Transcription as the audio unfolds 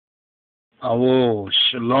Awo,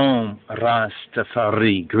 Shalom,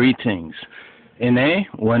 Rastafari, greetings. Ine,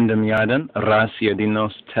 Wendim Yadon, Ras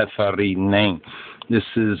Yadinos Tefari name. This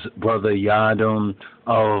is Brother Yadon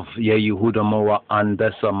of Yehuda Moa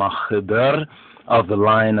Andesa Machiber of the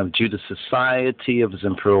Lion of Judah Society of His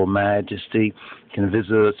Imperial Majesty. You can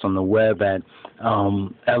visit us on the web at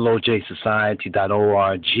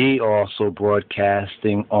lojsociety.org, also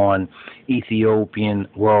broadcasting on Ethiopian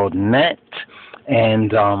World Net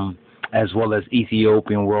and as well as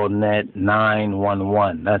Ethiopian World Net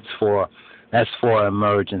 911. That's for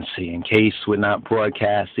emergency. In case we're not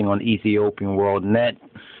broadcasting on Ethiopian World Net,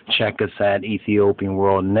 check us at Ethiopian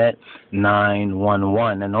World Net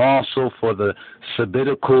 911. And also for the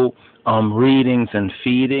Sabbathical readings and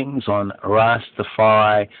feedings on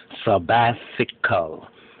Rastafari Sabbathical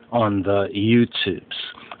on the YouTubes.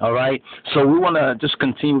 All right? So we want to just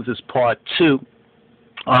continue with this part 2,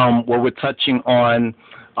 where we're touching on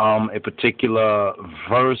a particular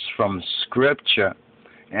verse from Scripture,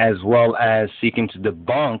 as well as seeking to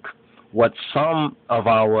debunk what some of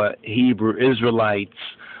our Hebrew Israelites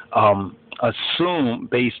assume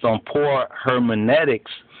based on poor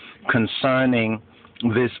hermeneutics concerning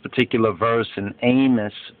this particular verse in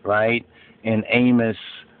Amos, right? In Amos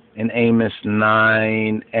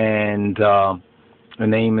 9 and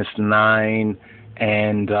in Amos 9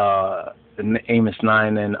 and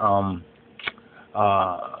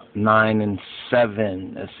 9 and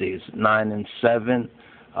 7. Let's see, it's 9 and 7.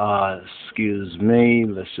 Excuse me.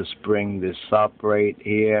 Let's just bring this up right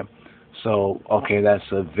here. So, okay, that's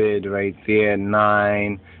a vid right there,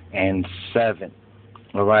 9 and 7.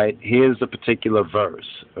 All right, here's the particular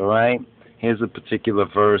verse. All right, here's a particular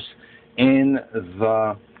verse in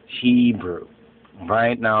the Hebrew.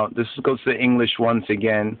 Right now, this goes to the English once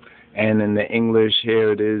again, and in the English,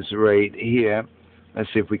 here it is right here.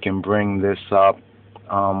 Let's see if we can bring this up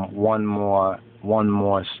one more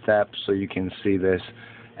step so you can see this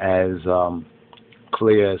as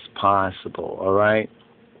clear as possible. All right.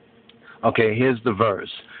 Okay, here's the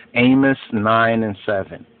verse. Amos 9 and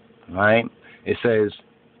 7. Right. It says,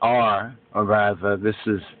 or rather, this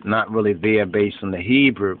is not really there based on the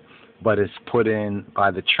Hebrew, but it's put in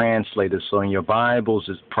by the translator. So in your Bibles,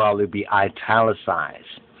 it's probably be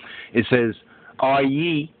italicized. It says, are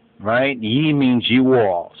ye, right? Ye means you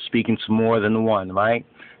all, speaking to more than one, right?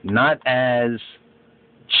 Not as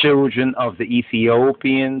children of the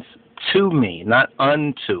Ethiopians to me, not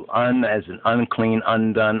unto, as an unclean,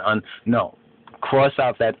 undone, no. Cross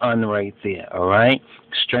out that right there, all right?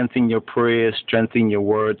 Strengthen your prayers, strengthen your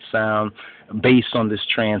word sound based on this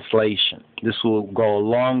translation. This will go a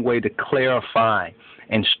long way to clarify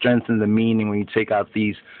and strengthen the meaning when you take out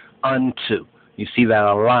these unto. You see that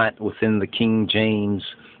a lot within the King James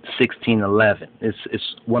 1611.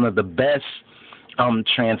 It's one of the best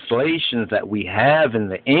translations that we have in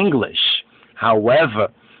the English. However,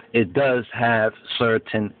 it does have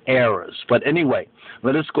certain errors. But anyway,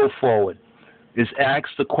 let us go forward. It's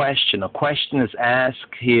asked a question. A question is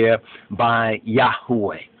asked here by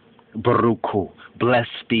Yahweh, Baruch,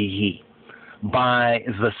 blessed be He, by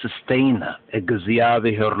the Sustainer,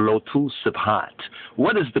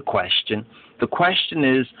 What is the question? The question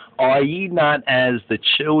is, are ye not as the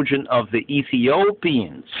children of the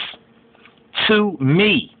Ethiopians? To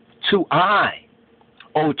me, to I,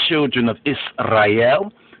 O children of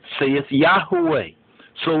Israel, saith Yahweh.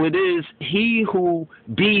 So it is He who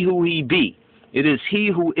be who He be. It is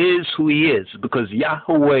He who is who He is, because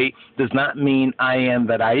Yahweh does not mean I am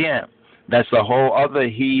that I am. That's a whole other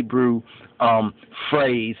Hebrew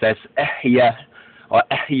phrase. That's Ehya or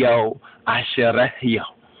Ehyo Asher Ehyo,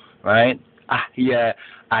 right? Ahya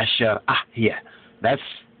Asher Ahya. That's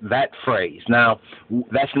that phrase. Now,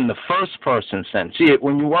 that's in the first person sense. See,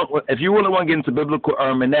 if you really want to get into biblical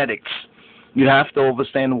hermeneutics, you have to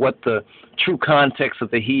understand what the true context of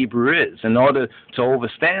the Hebrew is. In order to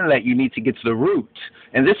understand that, you need to get to the root.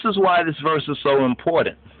 And this is why this verse is so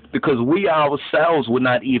important, because we ourselves would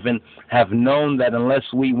not even have known that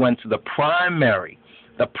unless we went to the primary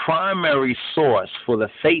source for the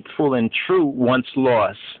faithful and true once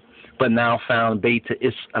lost, but now found Beta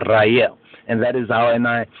Israel. And that is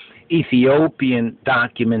our Ethiopian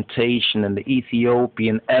documentation and the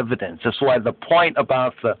Ethiopian evidence. That's why the point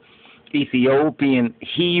about the Ethiopian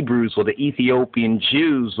Hebrews or the Ethiopian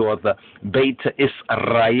Jews or the Beta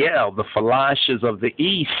Israel, the Falashas of the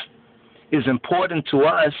East, is important to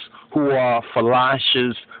us who are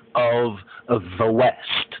Falashas of the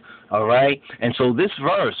West. All right? And so this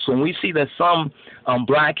verse, when we see that some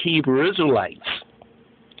black Hebrew Israelites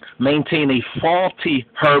maintain a faulty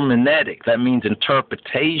hermeneutic, that means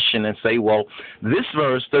interpretation, and say, well, this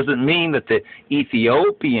verse doesn't mean that the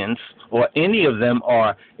Ethiopians or any of them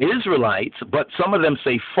are Israelites, but some of them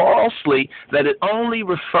say falsely that it only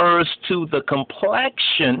refers to the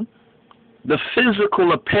complexion, the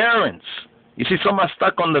physical appearance. You see, some are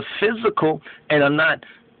stuck on the physical and are not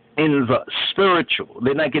in the spiritual.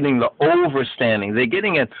 They're not getting the overstanding. They're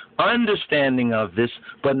getting an understanding of this,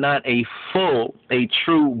 but not a full, a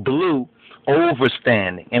true blue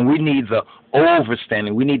overstanding. And we need the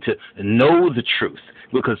overstanding. We need to know the truth,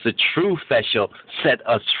 because the truth that shall set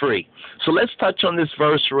us free. So let's touch on this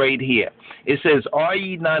verse right here. It says, are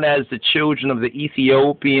ye not as the children of the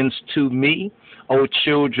Ethiopians to me, O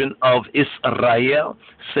children of Israel,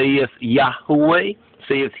 saith Yahweh,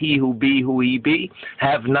 saith he who be who he be?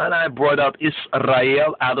 Have not I brought up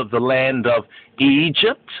Israel out of the land of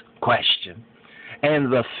Egypt? Question.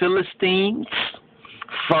 And the Philistines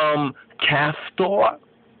from Caphtor,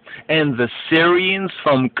 and the Syrians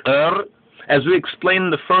from Ur? As we explained in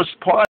the first part,